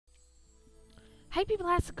Hey people,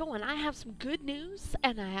 how's it going? I have some good news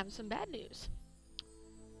and I have some bad news.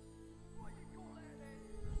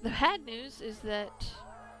 The bad news is that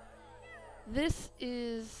this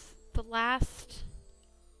is the last...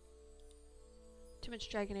 Too much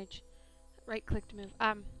Dragon Age. Right click to move.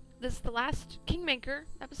 This is the last Kingmaker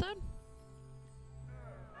episode.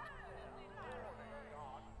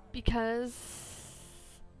 Because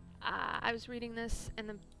I was reading this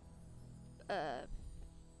and let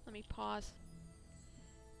me pause.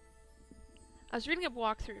 I was reading a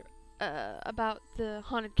walkthrough about the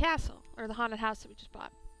haunted castle, or the haunted house that we just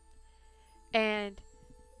bought. And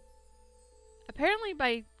apparently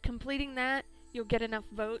by completing that, you'll get enough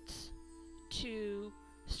votes to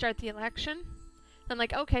start the election. I'm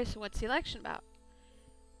like, okay, so what's the election about?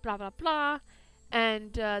 Blah, blah, blah.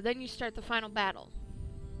 And then you start the final battle.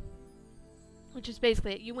 Which is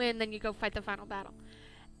basically it. You win, then you go fight the final battle.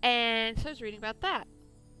 And so I was reading about that.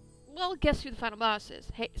 Well, guess who the final boss is?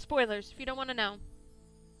 Hey, spoilers, if you don't want to know.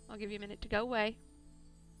 I'll give you a minute to go away.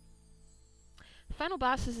 The final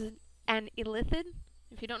boss is an illithid.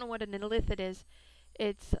 If you don't know what an illithid is,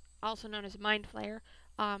 it's also known as a mind flayer.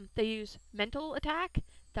 They use mental attack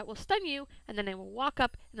that will stun you, and then they will walk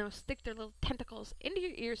up, and they will stick their little tentacles into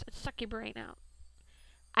your ears and suck your brain out.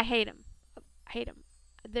 I hate them. I hate them.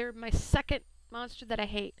 They're my second monster that I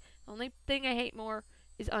hate. The only thing I hate more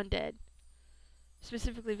is undead.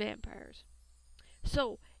 Specifically vampires.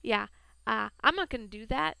 So, yeah, I'm not going to do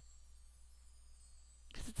that.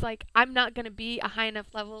 Because it's like, I'm not going to be a high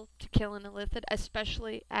enough level to kill an illithid,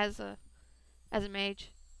 especially as a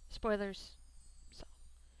mage. Spoilers. So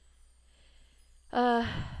I'm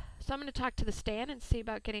going to talk to the Stan and see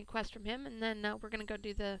about getting a quest from him, and then we're going to go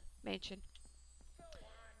do the mansion.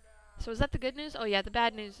 So is that the good news? Oh yeah, the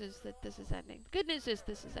bad news is that this is ending. The good news is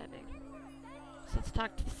this is ending. So let's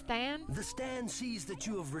talk to the Stan. The Stan sees that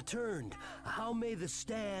you have returned. How may the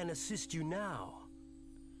Stan assist you now?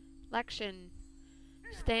 Election.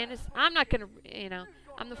 Stan is... I'm not going to,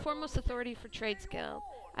 I'm the foremost authority for Trades Guild.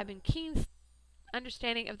 I've been keen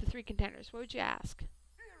understanding of the three contenders. What would you ask?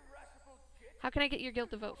 How can I get your guild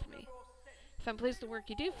to vote for me? If I'm pleased with the work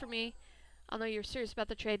you do for me, I'll know you're serious about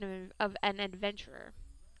the trade of an adventurer.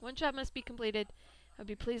 One job must be completed. I'd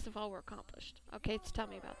be pleased if all were accomplished. Okay, so tell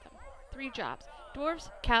me about them. 3 jobs. Dwarves,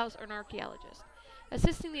 cows, or an archaeologist.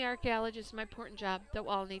 Assisting the archaeologist is my important job that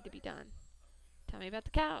will all need to be done. Tell me about the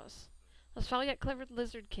cows. Those foul yet clever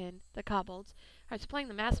lizardkin, the kobolds, are supplying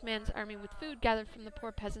the masked man's army with food gathered from the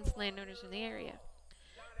poor peasants and landowners in the area.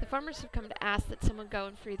 The farmers have come to ask that someone go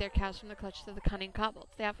and free their cows from the clutches of the cunning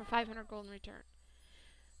kobolds. They offer 500 gold in return.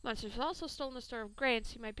 Monsters have also stolen the store of grain,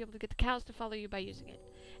 so you might be able to get the cows to follow you by using it.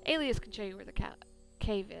 Alias can show you where the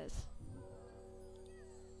cave is.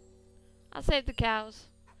 I'll save the cows.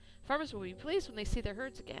 Farmers will be pleased when they see their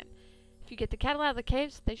herds again. If you get the cattle out of the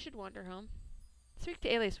caves, they should wander home. Speak to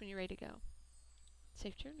Alias when you're ready to go.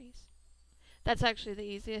 Safe journeys. That's actually the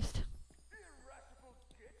easiest.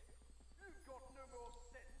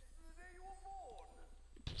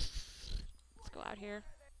 Let's go out here.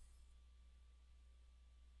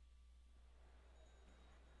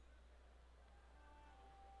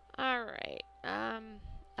 Alright,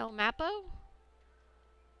 El Mapo?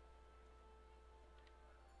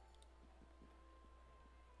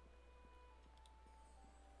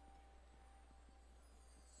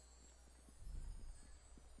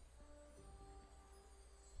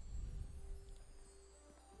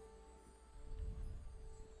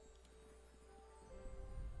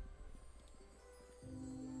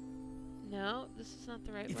 No, this is not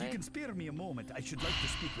the right way. If you can spare me a moment, I should like to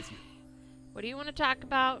speak with you. What do you want to talk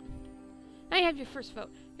about? Now you have your first vote.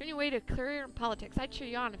 You're on your way to a career in politics. I'd cheer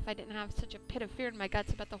you on if I didn't have such a pit of fear in my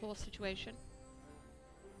guts about the whole situation.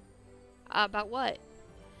 About what?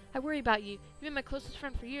 I worry about you. You've been my closest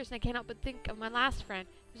friend for years, and I can't help but think of my last friend,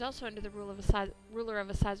 who's also under the ruler of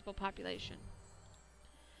a sizable population.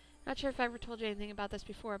 Not sure if I ever told you anything about this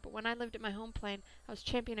before, but when I lived at my home plane, I was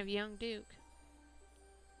champion of a young duke.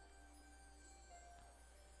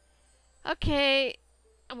 Okay,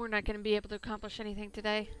 and we're not going to be able to accomplish anything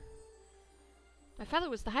today. My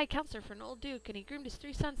father was the high counselor for an old duke, and he groomed his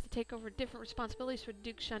 3 sons to take over different responsibilities for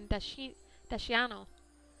Duke Shun Dashiano.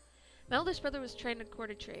 My oldest brother was trained in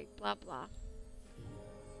quarter trade, blah blah.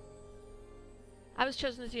 I was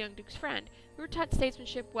chosen as the young duke's friend. We were taught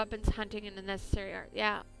statesmanship, weapons, hunting, and the necessary art.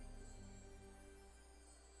 Yeah.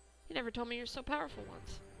 You never told me you were so powerful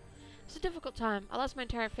once. It was a difficult time. I lost my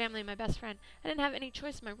entire family and my best friend. I didn't have any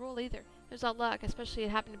choice in my role either. It was all luck, especially it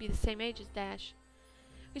happened to be the same age as Dash.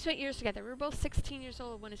 We spent years together. We were both 16 years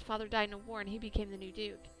old when his father died in a war and he became the new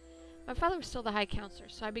duke. My father was still the High Counselor,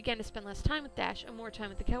 so I began to spend less time with Dash and more time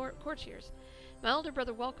with the courtiers. My older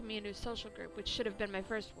brother welcomed me into his social group, which should have been my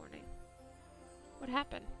first warning. What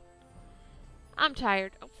happened? I'm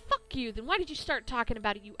tired. Oh, fuck you. Then why did you start talking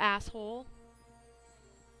about it, you asshole?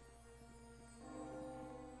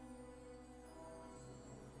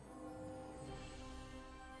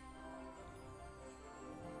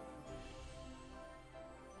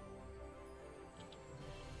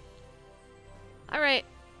 Alright.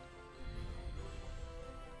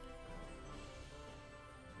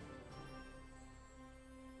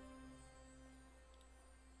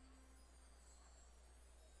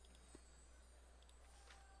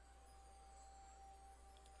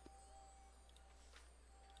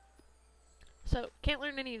 So, can't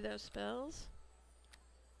learn any of those spells.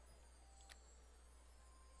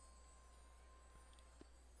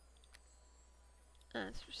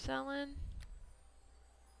 That's for selling.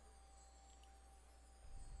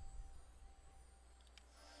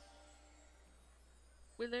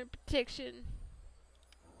 Wither protection.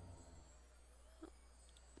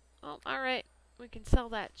 Oh, alright. We can sell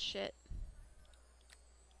that shit.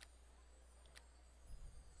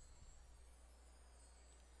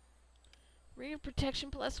 Ring of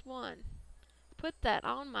protection +1. Put that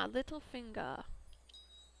on my little finger.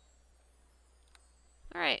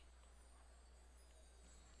 Alright.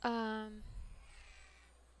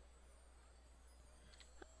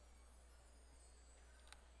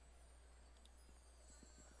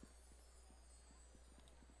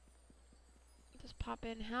 Just pop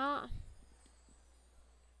in how?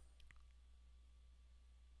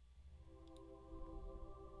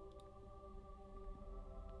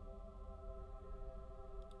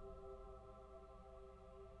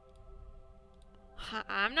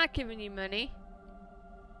 I'm not giving you money.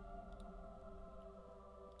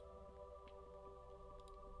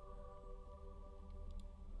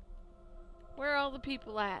 Where are all the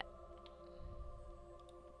people at?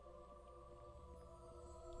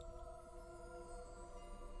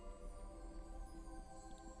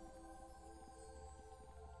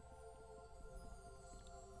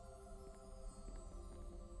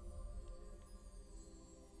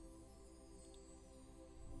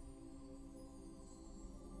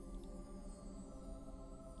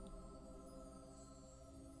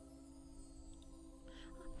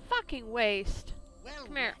 Fucking waste. Well,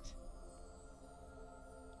 Come here.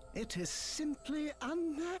 It is simply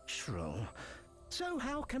unnatural. So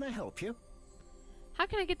how can I help you? How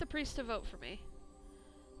can I get the priest to vote for me?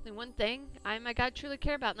 The one thing I and my god truly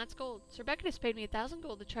care about, and that's gold. Sir Beckett has paid me 1,000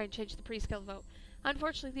 gold to try and change the priest guild vote.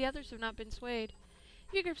 Unfortunately, the others have not been swayed.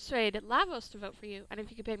 If you can persuade Lavos to vote for you, and if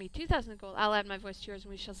you can pay me 2,000 gold, I'll add my voice to yours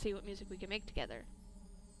and we shall see what music we can make together.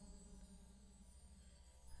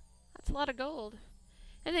 That's a lot of gold.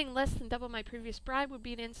 Anything less than double my previous bribe would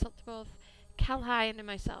be an insult to both Calhai and to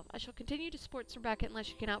myself. I shall continue to support Sir Beckett unless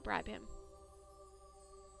you can outbribe him.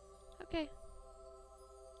 Okay.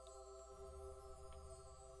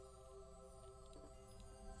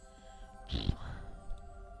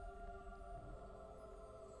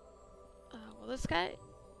 Well, this guy...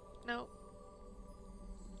 No.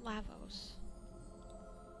 Lavos.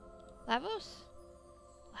 Lavos?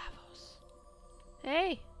 Lavos.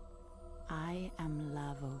 Hey! I am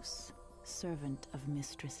Lavos, servant of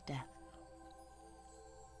Mistress Death.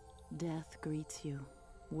 Death greets you,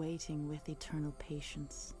 waiting with eternal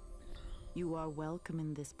patience. You are welcome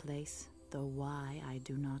in this place, though why I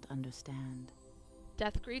do not understand.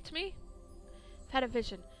 Death greets me? I've had a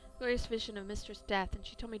vision, glorious vision of Mistress Death, and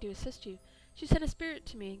she told me to assist you. She sent a spirit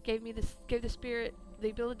to me, gave the spirit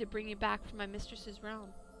the ability to bring you back from my mistress's realm.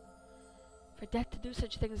 For death to do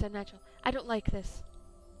such things is unnatural. I don't like this.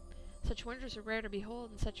 Such wonders are rare to behold,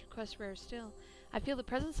 and such requests rare still. I feel the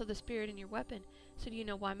presence of the spirit in your weapon. So do you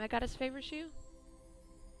know why my goddess favors you?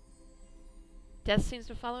 Death seems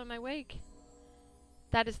to follow in my wake.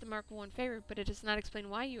 That is the mark of one favored, but it does not explain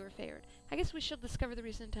why you are favored. I guess we shall discover the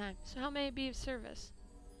reason in time. So how may I be of service?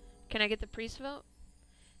 Can I get the priest vote?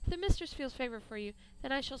 If the mistress feels favor for you,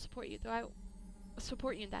 then I shall support you, though I will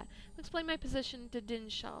support you in that. I'll explain my position to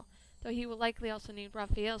Dinshal, though he will likely also need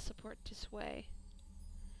Raphael's support to sway.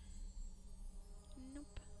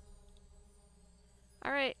 Nope.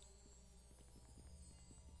 Alright.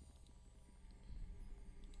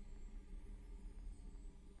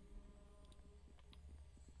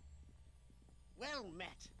 Well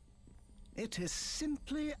met. It is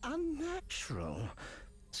simply unnatural.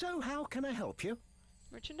 So how can I help you?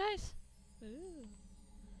 Merchandise? Ooh.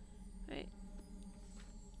 Right.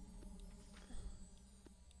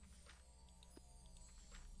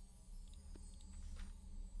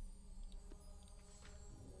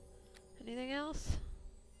 Anything else?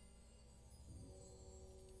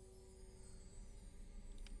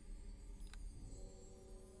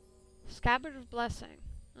 Scabbard of Blessing.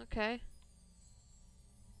 Okay.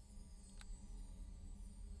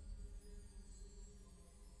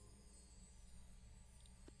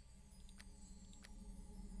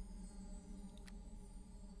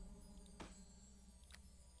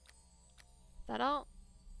 That all?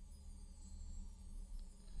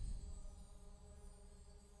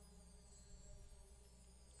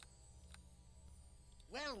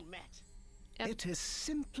 Well met. Yep. It is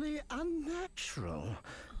simply unnatural.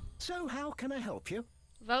 So how can I help you?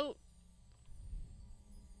 Vote.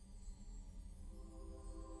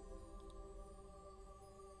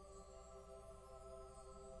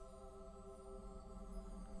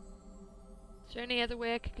 Is there any other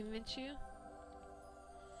way I could convince you?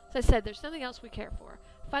 As I said, there's nothing else we care for.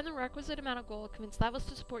 Find the requisite amount of gold, convince Lavos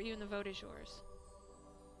to support you, and the vote is yours.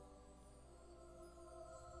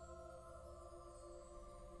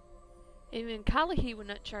 Even Kalahi would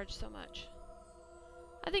not charge so much.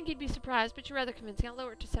 I think you'd be surprised, but you're rather convincing. I'll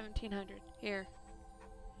lower it to 1,700. Here.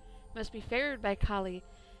 Must be favored by Kalahi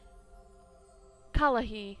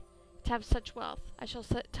to have such wealth. I shall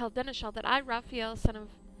tell Denishal that I, Raphael, son of...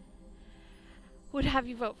 would have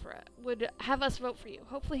you vote for it. Would have us vote for you.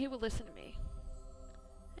 Hopefully he will listen to me.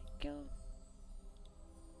 Thank you.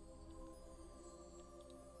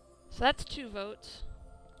 So that's 2 votes.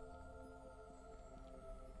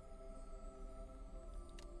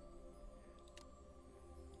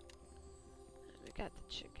 We got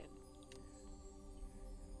the chicken.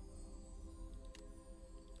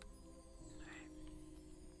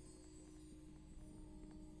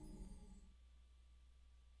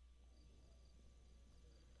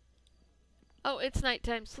 Oh, it's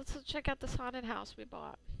nighttime, so let's check out this haunted house we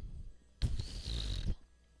bought.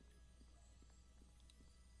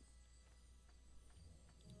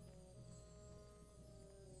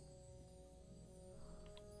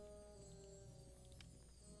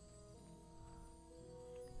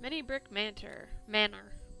 Many brick manor.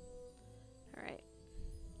 Alright.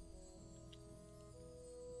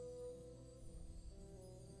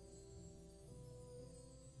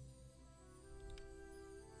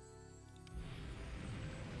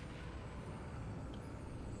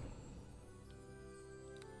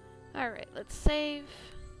 Alright, let's save.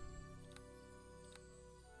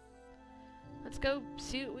 Let's go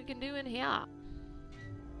see what we can do in here.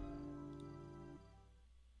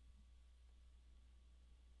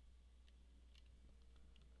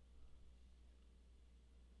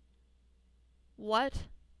 What?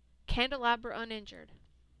 Candelabra uninjured.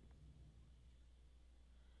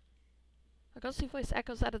 A ghostly voice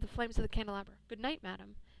echoes out of the flames of the candelabra. Good night,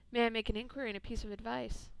 madam. May I make an inquiry and a piece of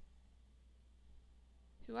advice?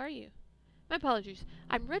 Who are you? My apologies.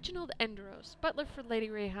 I'm Reginald Enderos, butler for Lady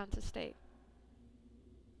Rayhan's estate.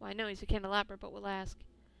 Well, I know he's a candelabra, but we'll ask.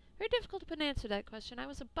 Very difficult to put an answer to that question. I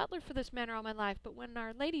was a butler for this manor all my life, but when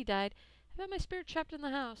Our Lady died, I found my spirit trapped in the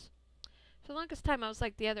house. For the longest time, I was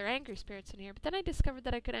like the other angry spirits in here, but then I discovered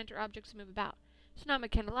that I could enter objects and move about. So now I'm a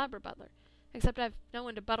candelabra butler. Except I've no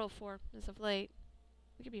one to buttle for, as of late.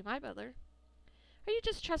 You could be my butler. Are you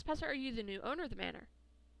just a trespasser, or are you the new owner of the manor?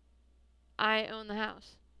 I own the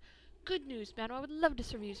house. Good news, madam. I would love to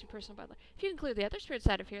serve you as your personal butler. If you can clear the other spirits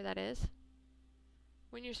out of here, that is.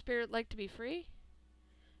 Wouldn't your spirit like to be free?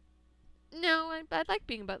 No, I'd like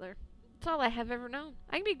being a butler. It's all I have ever known.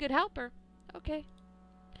 I can be a good helper. Okay.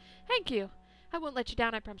 Thank you. I won't let you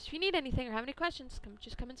down, I promise. If you need anything or have any questions,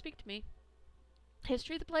 just come and speak to me.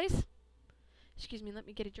 History of the place? Excuse me, let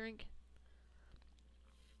me get a drink.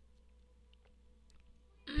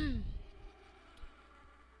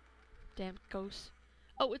 Damn ghosts.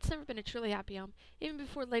 Oh, it's never been a truly happy home. Even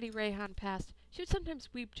before Lady Rayhan passed, she would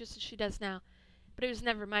sometimes weep just as she does now. But it was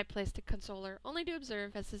never my place to console her, only to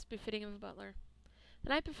observe, as is befitting of a butler. The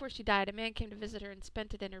night before she died, a man came to visit her and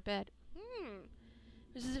spent it in her bed.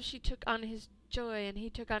 It was as if she took on his joy and he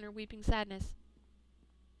took on her weeping sadness.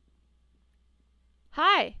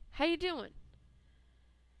 Hi, how you doing?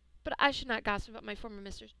 But I should not gossip about my former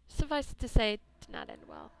mistress. Suffice it to say, it did not end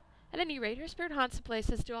well. At any rate, her spirit haunts the place,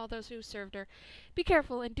 as do all those who served her. Be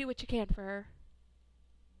careful and do what you can for her.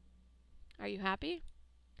 Are you happy?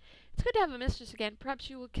 It's good to have a mistress again. Perhaps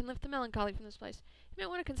you can lift the melancholy from this place. You might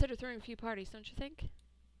want to consider throwing a few parties, don't you think?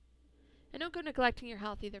 And don't go neglecting your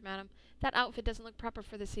health either, madam. That outfit doesn't look proper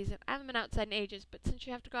for this season. I haven't been outside in ages, but since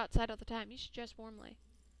you have to go outside all the time, you should dress warmly.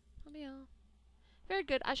 I'll be all. Very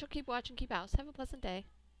good. I shall keep watch and keep house. Have a pleasant day.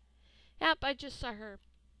 Yep, I just saw her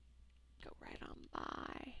go right on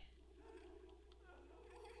by.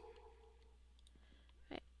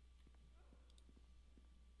 Right.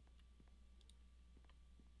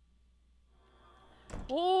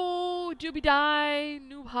 Oh, doobie die,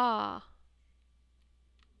 nooha.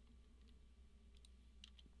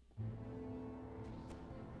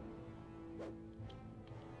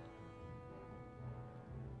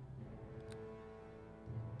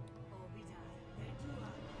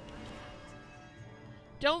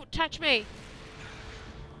 Don't touch me!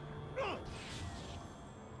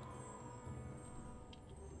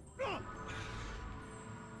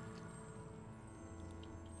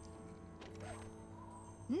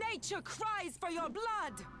 Nature cries for your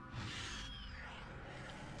blood!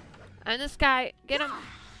 And this guy, get him!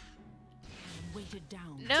 Weighted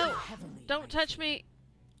down No! heavily, Don't touch me!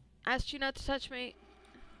 I asked you not to touch me.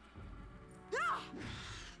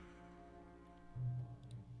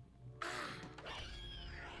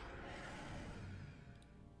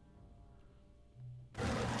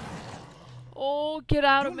 Oh, get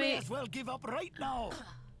out of You may me! as well give up right now.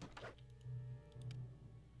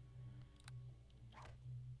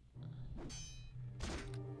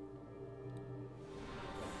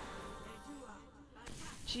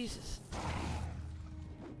 Jesus.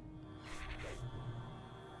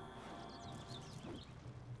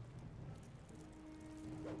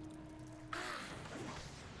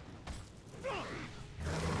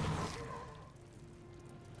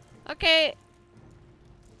 Okay.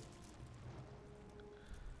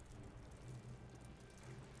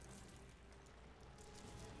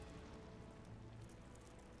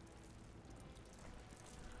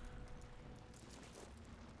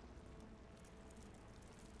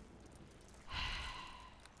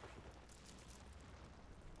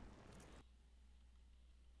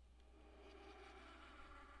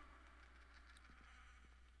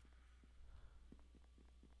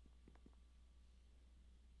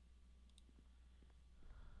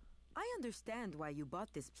 I understand why you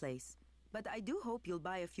bought this place, but I do hope you'll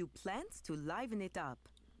buy a few plants to liven it up.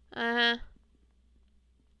 Uh-huh.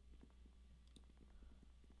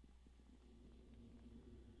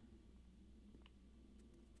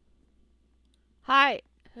 Hi.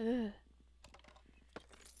 Ugh.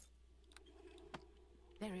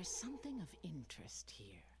 There is something of interest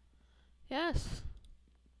here. Yes.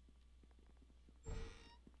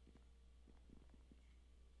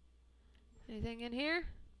 Anything in here?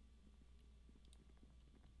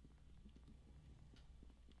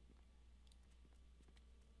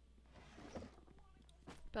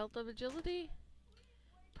 Belt of agility?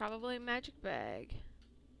 Probably a magic bag.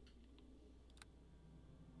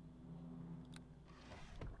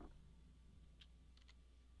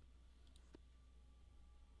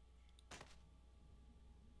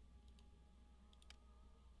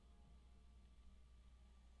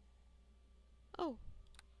 Oh.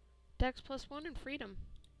 Dex +1 and freedom.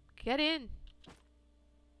 Get in.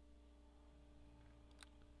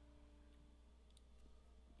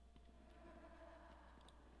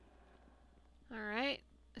 Alright.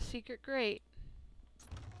 A secret grate.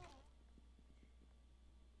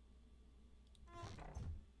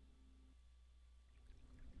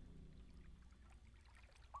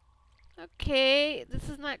 Okay, this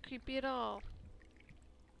is not creepy at all.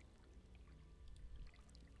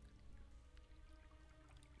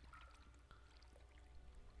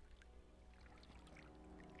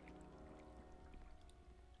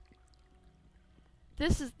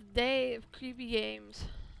 This is the day of creepy games.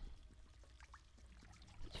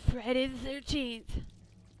 It's Friday the 13th.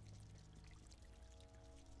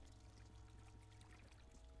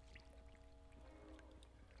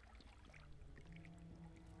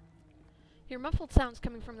 Hear muffled sounds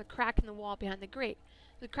coming from the crack in the wall behind the grate.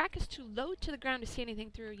 The crack is too low to the ground to see anything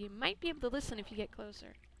through. You might be able to listen if you get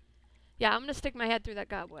closer. Yeah, I'm gonna stick my head through that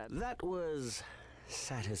cobweb. That was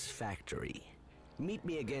satisfactory. Meet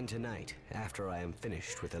me again tonight, after I am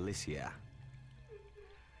finished with Alicia.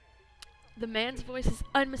 The man's voice is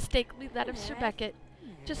unmistakably that of Sir Beckett.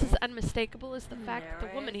 Just as unmistakable as the fact that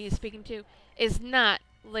the woman he is speaking to is not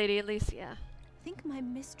Lady Alicia. I think my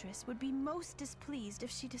mistress would be most displeased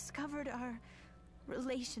if she discovered our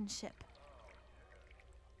relationship.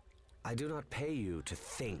 I do not pay you to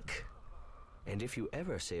think. And if you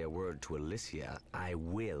ever say a word to Alicia, I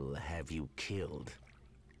will have you killed.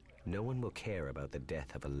 No one will care about the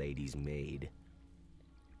death of a lady's maid.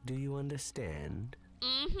 Do you understand?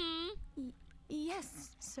 Mm-hmm.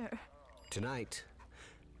 Yes, sir. Tonight.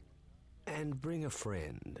 And bring a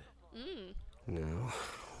friend. No.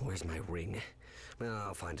 Where's my ring? Well,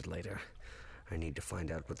 I'll find it later. I need to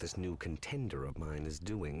find out what this new contender of mine is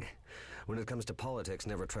doing. When it comes to politics,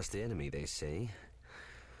 never trust the enemy, they say.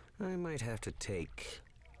 I might have to take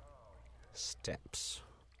steps.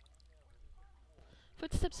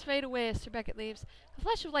 Footsteps fade away as Sir Beckett leaves. A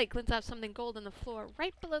flash of light glints off something gold on the floor,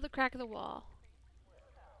 right below the crack of the wall.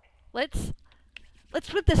 Let's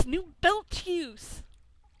put this new belt to use.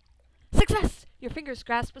 Success! Your fingers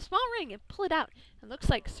grasp a small ring and pull it out. It looks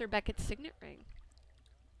like Sir Beckett's signet ring.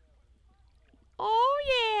 Oh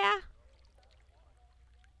yeah!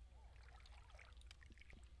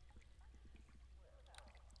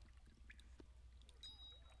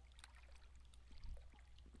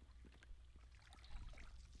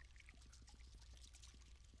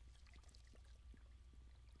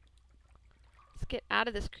 get out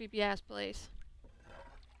of this creepy ass place.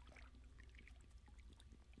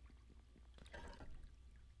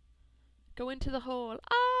 Go into the hole.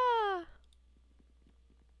 Ah!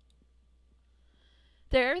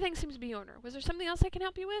 There, everything seems to be in order. Was there something else I can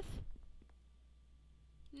help you with?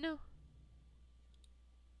 No.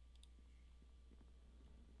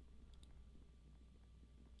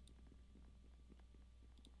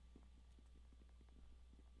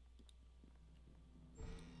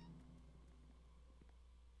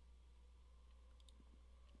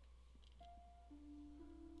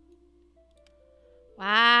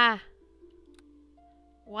 Why?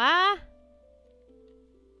 Why?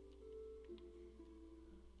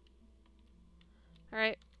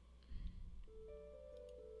 Alright.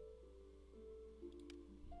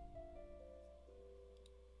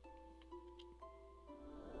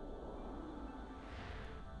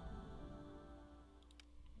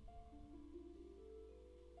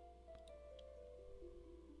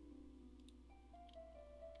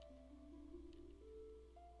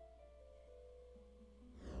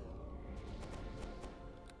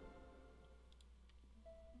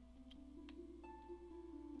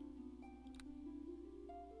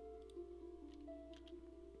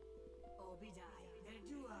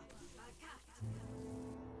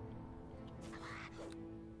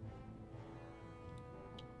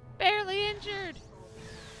 Barely injured.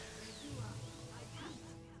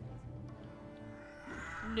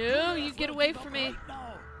 No, you get away from me.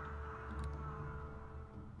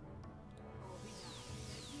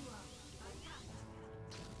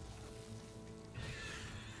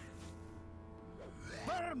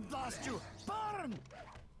 Burn, blast you! Burn!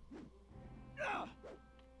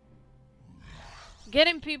 Get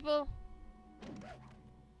him, people.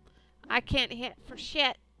 I can't hit for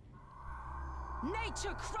shit.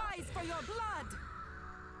 Nature cries for your blood!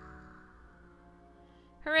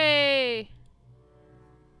 Hooray!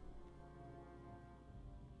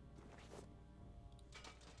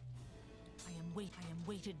 I am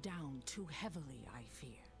weighted down too heavily, I fear.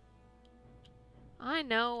 I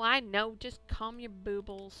know. Just calm your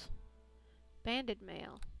boobles. Banded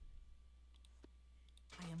mail.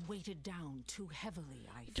 I am weighted down too heavily,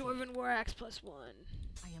 I fear. Dwarven War Axe +1.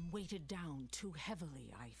 I am weighted down too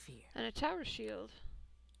heavily, I fear. And a tower shield.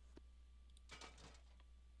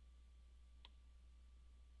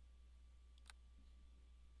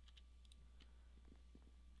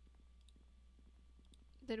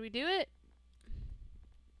 Did we do it?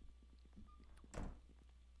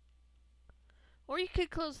 Or you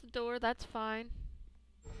could close the door, that's fine.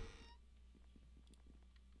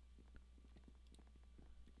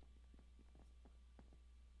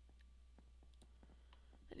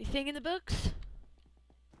 Anything in the books?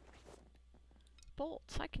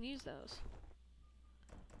 Bolts, I can use those.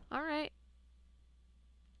 Alright.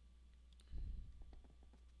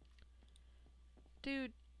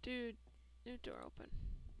 Dude, new door open.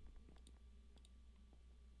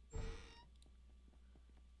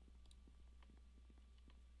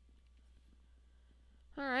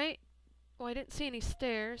 Alright. Well, I didn't see any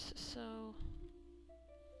stairs, so...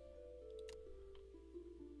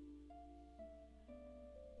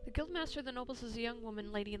 The guildmaster of the nobles is a young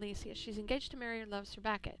woman, Lady Alesia. She's engaged to marry and loves Sir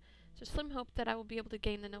Beckett. There's slim hope that I will be able to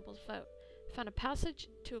gain the noble's vote. I found a passage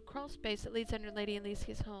to a crawl space that leads under Lady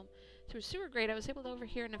Alesia's home. Through a sewer grate, I was able to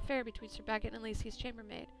overhear an affair between Sir Beckett and Alesia's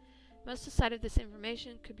chambermaid. Most decisive of this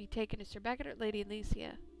information could be taken to Sir Beckett or Lady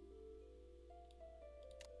Alesia.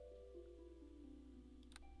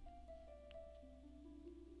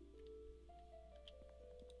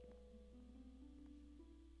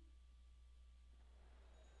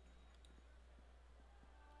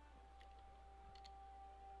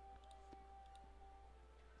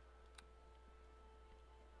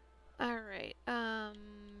 Alright,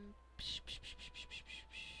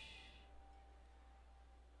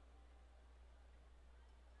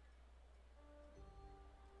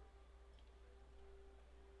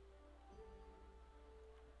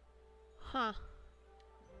 Huh.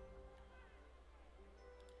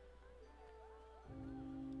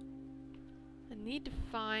 I need to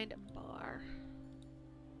find a bar.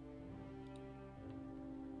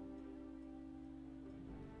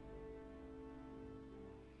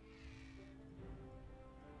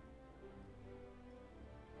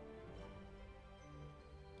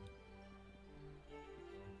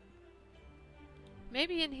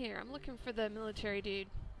 Maybe in here. I'm looking for the military dude.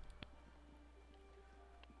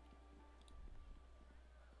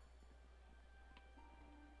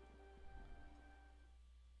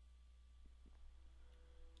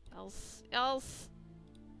 Else.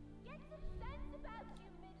 Get some sense about you,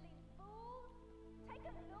 middling fools. Take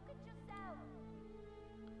a look at yourself.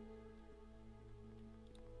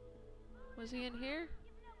 Was he in here?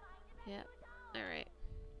 Yep. Alright.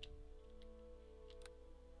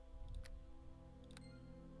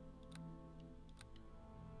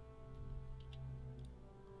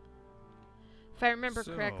 If I remember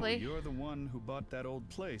correctly. So, you're the one who bought that old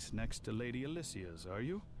place next to Lady Alicia's, are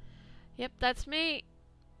you? Yep, that's me.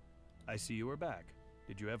 I see you are back.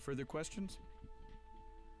 Did you have further questions?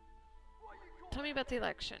 Tell me about the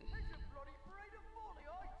election.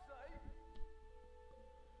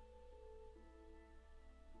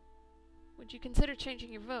 Would you consider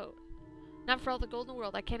changing your vote? Not for all the gold in the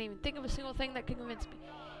world. I can't even think of a single thing that could convince me.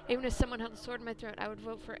 Even if someone held a sword in my throat, I would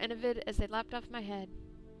vote for Neverwinter as they lapped off my head.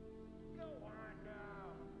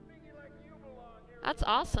 That's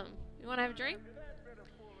awesome. You want to have a drink?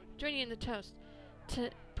 Join you in the toast.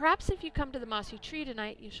 Perhaps if you come to the mossy tree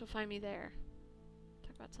tonight, you shall find me there.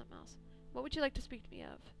 Talk about something else. What would you like to speak to me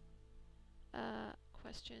of?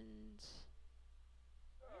 Questions.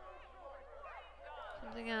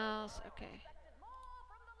 Something else. Okay.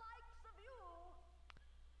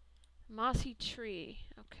 Mossy tree.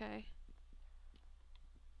 Okay.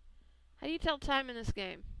 How do you tell time in this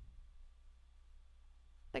game?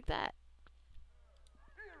 Like that.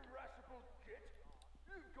 Irascible git!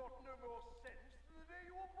 You've got no more sense than the day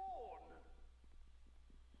you were born!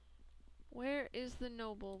 Where is the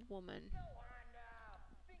noble woman? Go on now!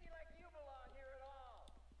 Thinking like you belong here at all!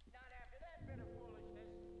 Not after that bit of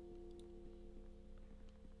foolishness!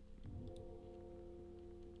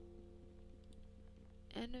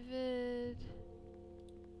 Enovid.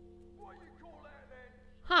 What you call that then?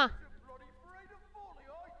 Huh. It's a bloody parade of folly,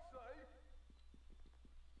 I'd say!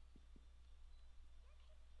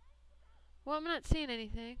 Well, I'm not seeing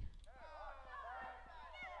anything.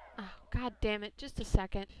 Oh, god damn it. Just a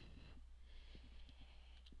second.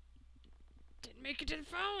 Didn't make it to the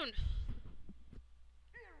phone.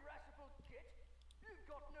 Irascible git! You've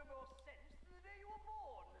got no more sense than the day you were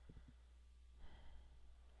born!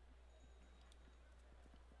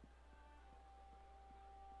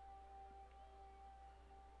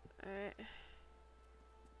 Alright.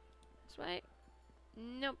 This way?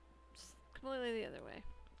 Nope. It's completely the other way.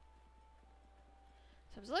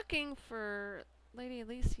 So I was looking for Lady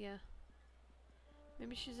Alicia.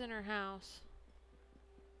 Maybe she's in her house.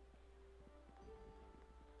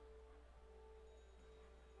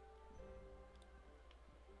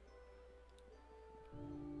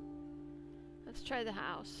 Let's try the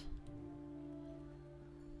house.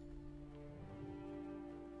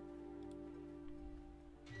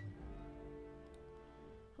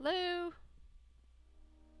 Hello?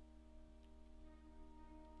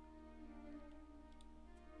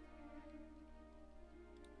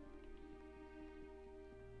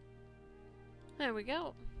 There we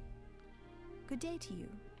go. Good day to you.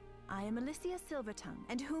 I am Alicia Silvertongue,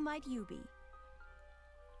 and who might you be?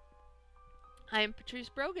 I am Patrice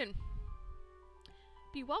Brogan.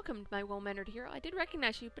 Be welcomed, my well-mannered hero. I did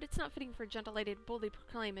recognize you, but it's not fitting for a gentle lady to boldly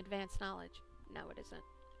proclaim advanced knowledge. No, it isn't.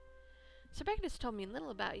 Sir Beckett has told me little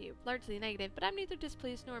about you, largely negative, but I'm neither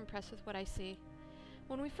displeased nor impressed with what I see.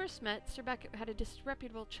 When we first met, Sir Beckett had a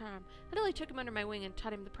disreputable charm. I nearly took him under my wing and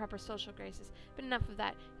taught him the proper social graces. But enough of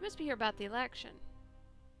that. You must be here about the election.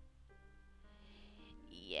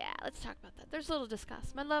 Yeah, let's talk about that. There's little to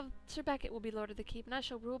discuss. My love, Sir Beckett will be Lord of the Keep, and I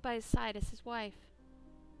shall rule by his side as his wife.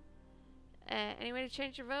 Any way to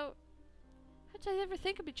change your vote? How did I ever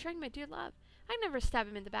think of betraying my dear love? I'd never stab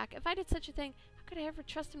him in the back. If I did such a thing, how could I ever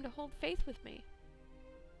trust him to hold faith with me?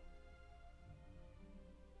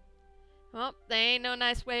 Well, there ain't no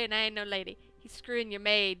nice way and I ain't no lady. He's screwing your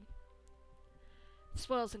maid.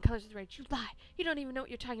 Swells and colors with rage. You lie. You don't even know what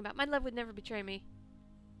you're talking about. My love would never betray me.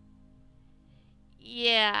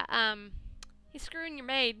 Yeah, he's screwing your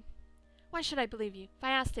maid. Why should I believe you? If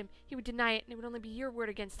I asked him, he would deny it and it would only be your word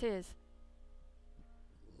against his.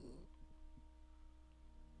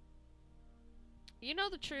 You know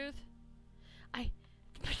the truth.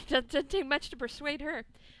 It doesn't take much to persuade her.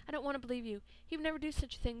 I don't want to believe you. He would never do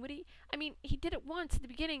such a thing, would he? I mean, he did it once at the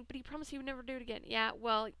beginning, but he promised he would never do it again. Yeah,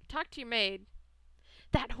 well, talk to your maid.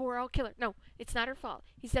 That whore, I'll kill her. No, it's not her fault.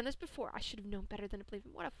 He's done this before. I should have known better than to believe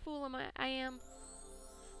him. What a fool I am.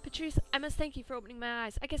 Patrice, I must thank you for opening my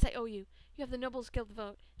eyes. I guess I owe you. You have the Nobles Guild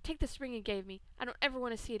vote. Take this ring you gave me. I don't ever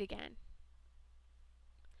want to see it again.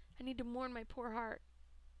 I need to mourn my poor heart.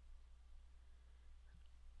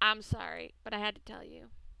 I'm sorry, but I had to tell you.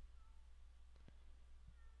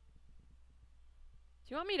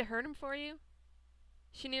 Do you want me to hurt him for you?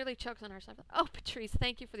 She nearly chokes on herself. Oh, Patrice,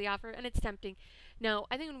 thank you for the offer, and it's tempting. No,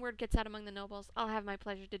 I think when word gets out among the nobles, I'll have my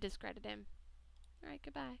pleasure to discredit him. All right,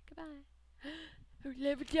 goodbye, goodbye. We're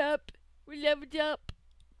leveled up. We're leveled up.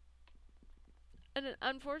 And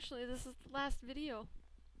unfortunately, this is the last video.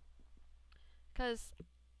 Because,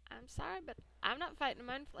 I'm sorry, but I'm not fighting a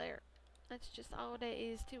mind flayer. That's just all there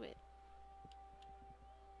is to it.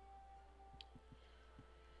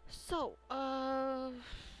 So,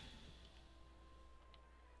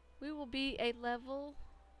 we will be a level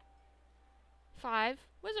 5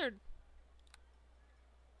 wizard.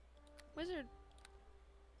 Wizard.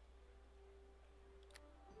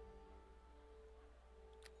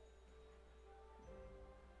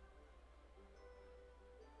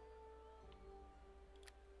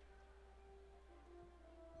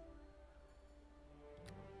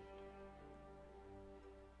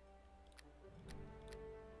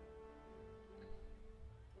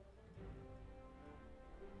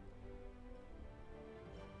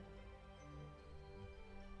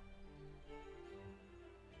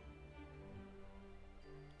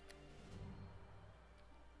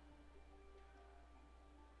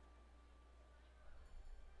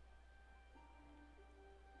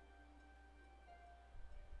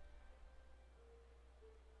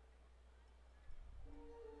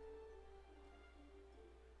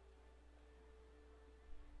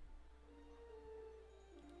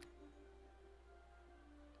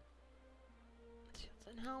 Shields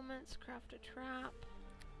and helmets, craft a trap.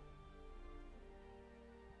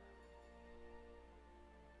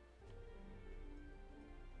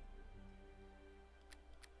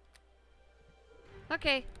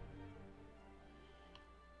 Okay.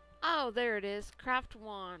 Oh, there it is. Craft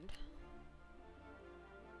wand.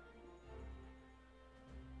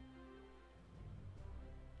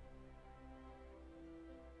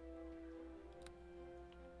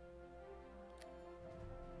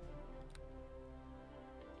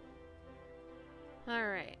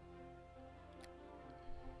 Alright.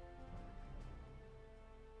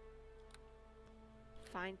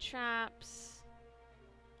 Find traps.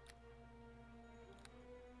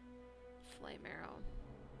 Flame arrow.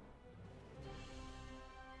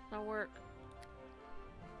 That'll work.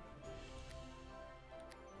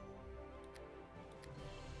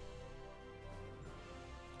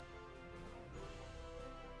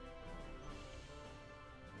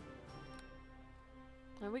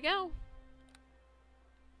 There we go.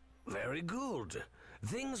 Very good.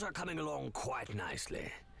 Things are coming along quite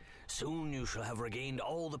nicely. Soon you shall have regained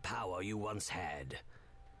all the power you once had.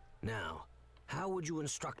 Now, how would you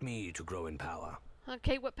instruct me to grow in power?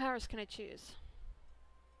 Okay, what powers can I choose?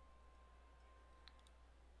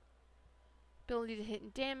 Ability to hit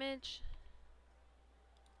and damage.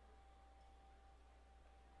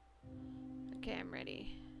 Okay, I'm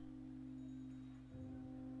ready.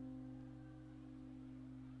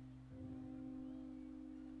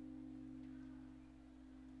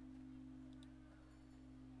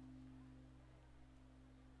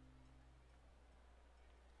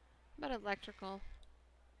 What about electrical?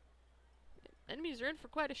 Enemies are in for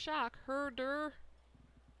quite a shock. Herder.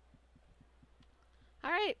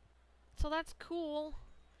 Alright. So that's cool.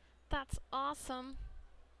 That's awesome.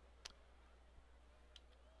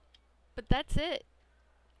 But that's it.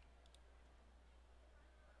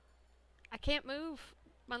 I can't move.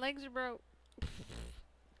 My legs are broke.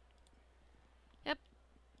 Yep.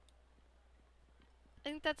 I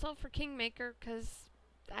think that's all for Kingmaker, because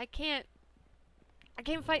I can't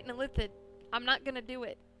fight an Illithid. I'm not gonna do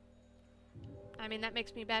it. I mean, that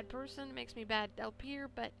makes me a bad person, makes me a bad LPer,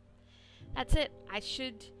 but that's it. I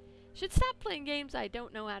should stop playing games I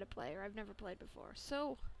don't know how to play or I've never played before.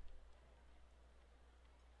 So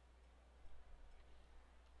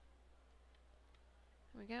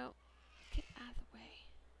here we go. Get out of the way.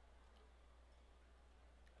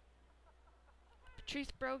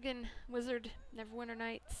 Patrice Brogan, Wizard, Neverwinter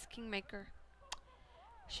Nights, Kingmaker.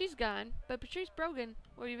 She's gone, but Patrice Brogan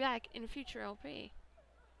will be back in a future LP.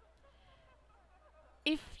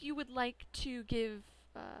 If you would like to give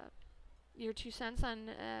your 2 cents on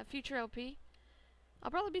future LP, I'll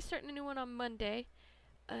probably be starting a new one on Monday.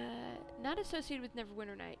 Not associated with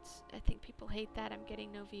Neverwinter Nights. I think people hate that. I'm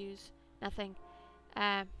getting no views. Nothing.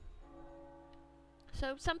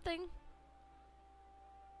 So something.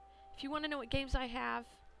 If you want to know what games I have,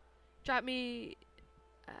 drop me...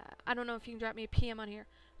 I don't know if you can drop me a PM on here.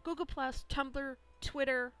 Google+, Tumblr,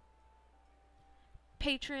 Twitter,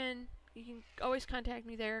 Patreon. You can always contact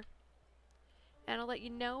me there. And I'll let you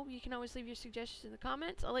know. You can always leave your suggestions in the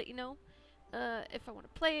comments. I'll let you know if I want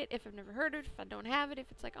to play it, if I've never heard it, if I don't have it, if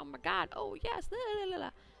it's like, oh my god, oh yes, la, la, la,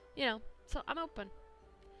 la. You know, so I'm open.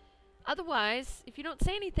 Otherwise, if you don't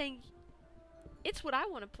say anything, it's what I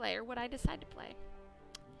want to play or what I decide to play.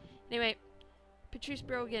 Anyway, Patrice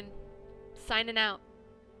Brogan, signing out.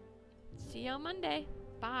 See you on Monday.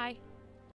 Bye.